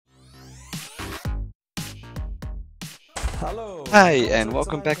Hi and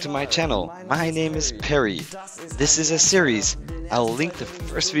welcome back to my channel. My name is Perry. This is a series. I'll link the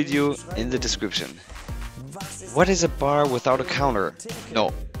first video in the description. What is a bar without a counter?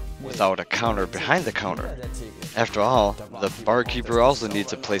 No, without a counter behind the counter. After all, the barkeeper also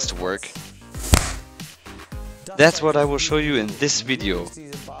needs a place to work. That's what I will show you in this video.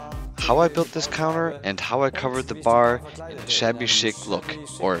 How I built this counter and how I covered the bar in a shabby chic look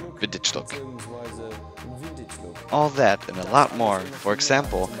or vintage look. All that and a lot more. For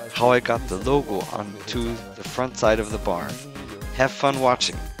example, how I got the logo onto the front side of the bar. Have fun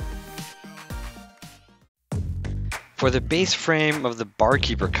watching. For the base frame of the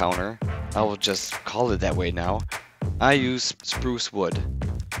barkeeper counter, I will just call it that way now, I use spruce wood.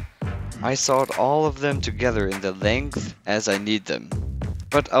 I sawed all of them together in the length as I need them,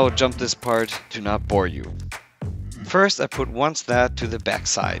 but I'll jump this part to not bore you. First I put one slat to the back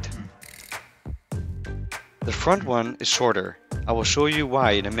side. The front one is shorter. I will show you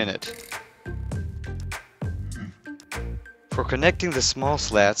why in a minute. For connecting the small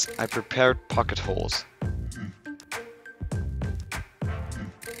slats, I prepared pocket holes.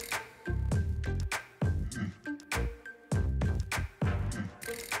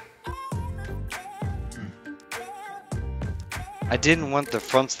 I didn't want the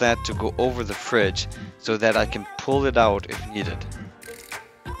front slat to go over the fridge so that I can pull it out if needed.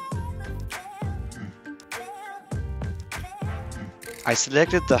 I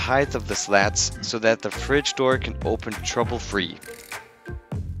selected the height of the slats so that the fridge door can open trouble-free.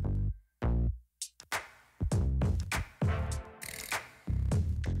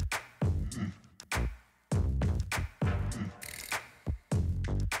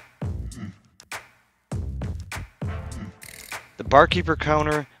 The barkeeper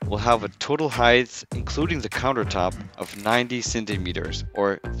counter will have a total height, including the countertop, of 90 centimeters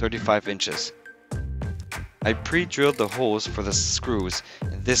or 35 inches. I pre-drilled the holes for the screws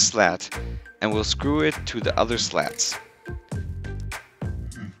in this slat and will screw it to the other slats.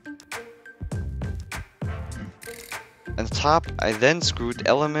 On top, I then screwed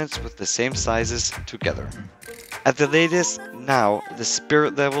elements with the same sizes together. At the latest, now the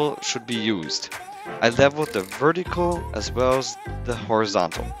spirit level should be used. I leveled the vertical as well as the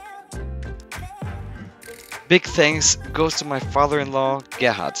horizontal. Big thanks goes to my father-in-law,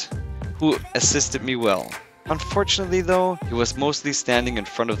 Gerhard, who assisted me well. Unfortunately though, he was mostly standing in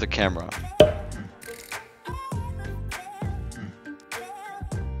front of the camera.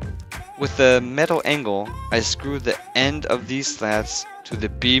 With the metal angle, I screwed the end of these slats to the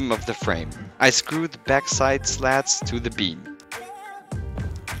beam of the frame. I screwed the backside slats to the beam.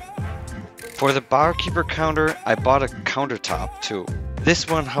 For the barkeeper counter, I bought a countertop too. This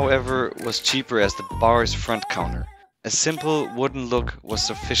one, however, was cheaper as the bar's front counter. A simple wooden look was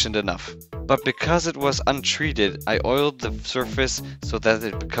sufficient enough. But because it was untreated, I oiled the surface so that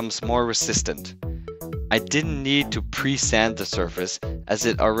it becomes more resistant. I didn't need to pre-sand the surface, as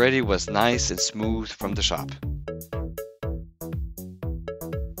it already was nice and smooth from the shop.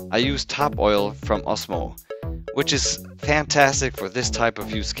 I used top oil from Osmo, which is fantastic for this type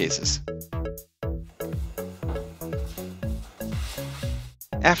of use cases.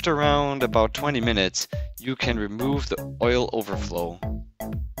 After around about 20 minutes, you can remove the oil overflow.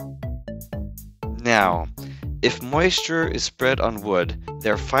 Now, if moisture is spread on wood,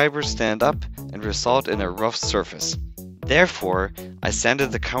 their fibers stand up and result in a rough surface. Therefore, I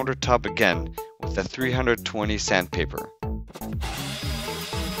sanded the countertop again with a 320 sandpaper.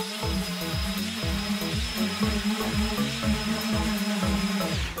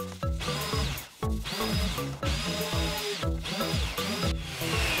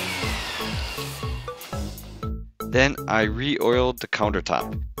 Then I re-oiled the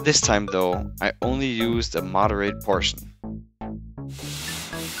countertop. This time though, I only used a moderate portion.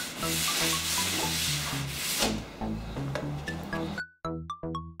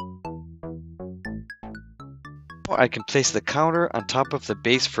 Now I can place the counter on top of the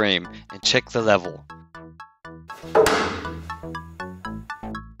base frame and check the level.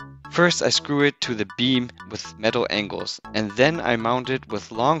 First I screw it to the beam with metal angles, and then I mount it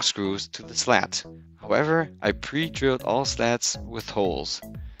with long screws to the slat. However, I pre-drilled all slats with holes.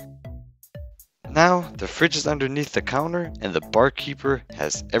 Now the fridge is underneath the counter and the barkeeper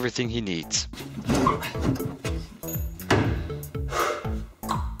has everything he needs.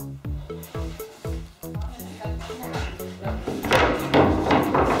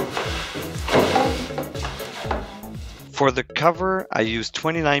 For the cover, I used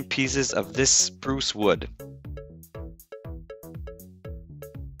 29 pieces of this spruce wood.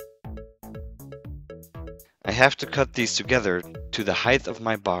 I have to cut these together to the height of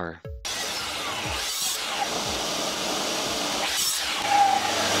my bar.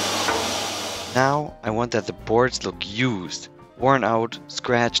 Now I want that the boards look used, worn out,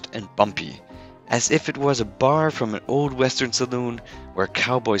 scratched, and bumpy, as if it was a bar from an old western saloon where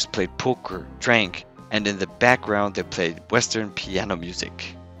cowboys played poker, drank, and in the background they played western piano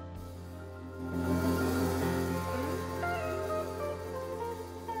music.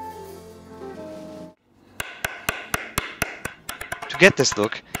 To get this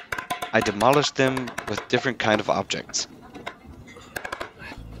look, I demolished them with different kind of objects.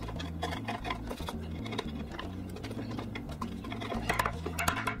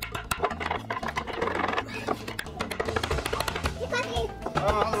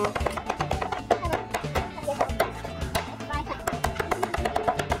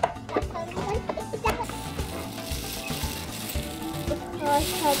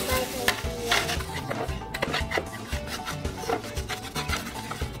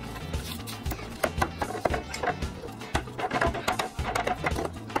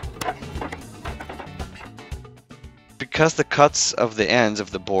 Because the cuts of the ends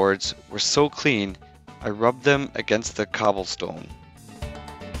of the boards were so clean, I rubbed them against the cobblestone.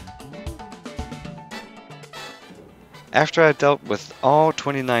 After I dealt with all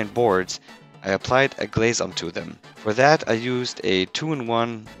 29 boards, I applied a glaze onto them. For that I used a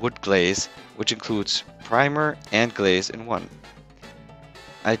 2-in-1 wood glaze, which includes primer and glaze in one.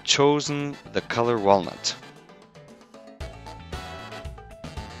 I'd chosen the color walnut.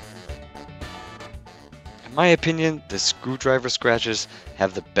 In my opinion, the screwdriver scratches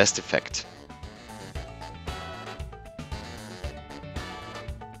have the best effect.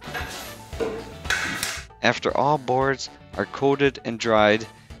 After all boards are coated and dried,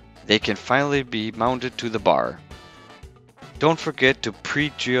 they can finally be mounted to the bar. Don't forget to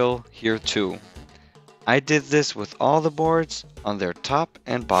pre-drill here too. I did this with all the boards on their top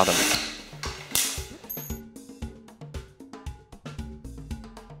and bottom.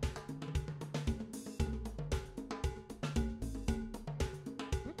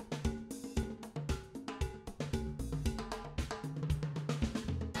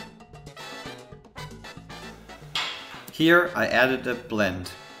 Here I added a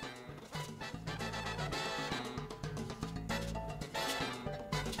blend.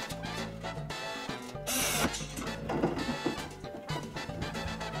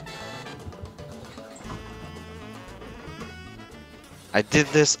 I did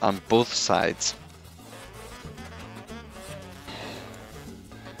this on both sides.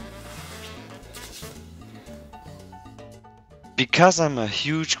 Because I'm a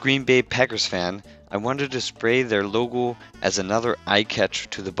huge Green Bay Packers fan, I wanted to spray their logo as another eye catch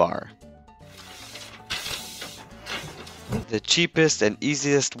to the bar. The cheapest and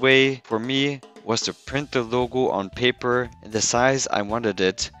easiest way for me was to print the logo on paper in the size I wanted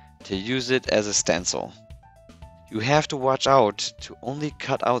it, to use it as a stencil. You have to watch out to only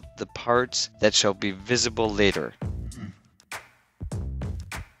cut out the parts that shall be visible later.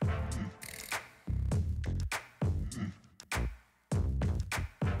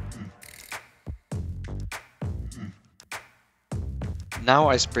 Now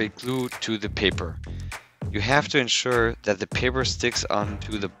I spray glue to the paper. You have to ensure that the paper sticks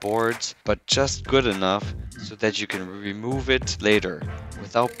onto the boards, but just good enough so that you can remove it later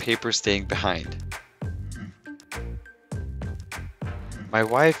without paper staying behind. My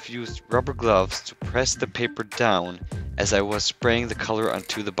wife used rubber gloves to press the paper down as I was spraying the color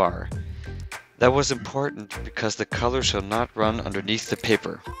onto the bar. That was important because the color shall not run underneath the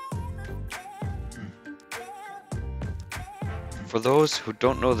paper. For those who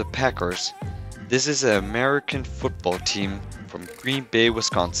don't know the Packers, this is an American football team from Green Bay,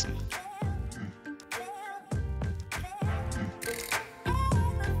 Wisconsin.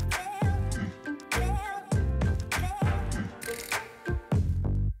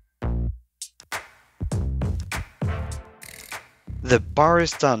 The bar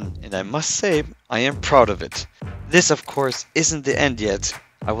is done, and I must say, I am proud of it. This, of course, isn't the end yet.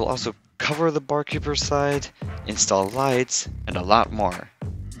 I will also cover the barkeeper's side, install lights, and a lot more.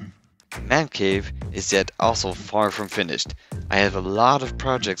 The man cave is yet also far from finished. I have a lot of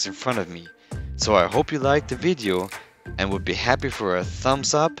projects in front of me, so I hope you liked the video and would be happy for a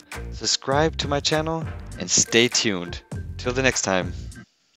thumbs up, subscribe to my channel, and stay tuned. Till the next time.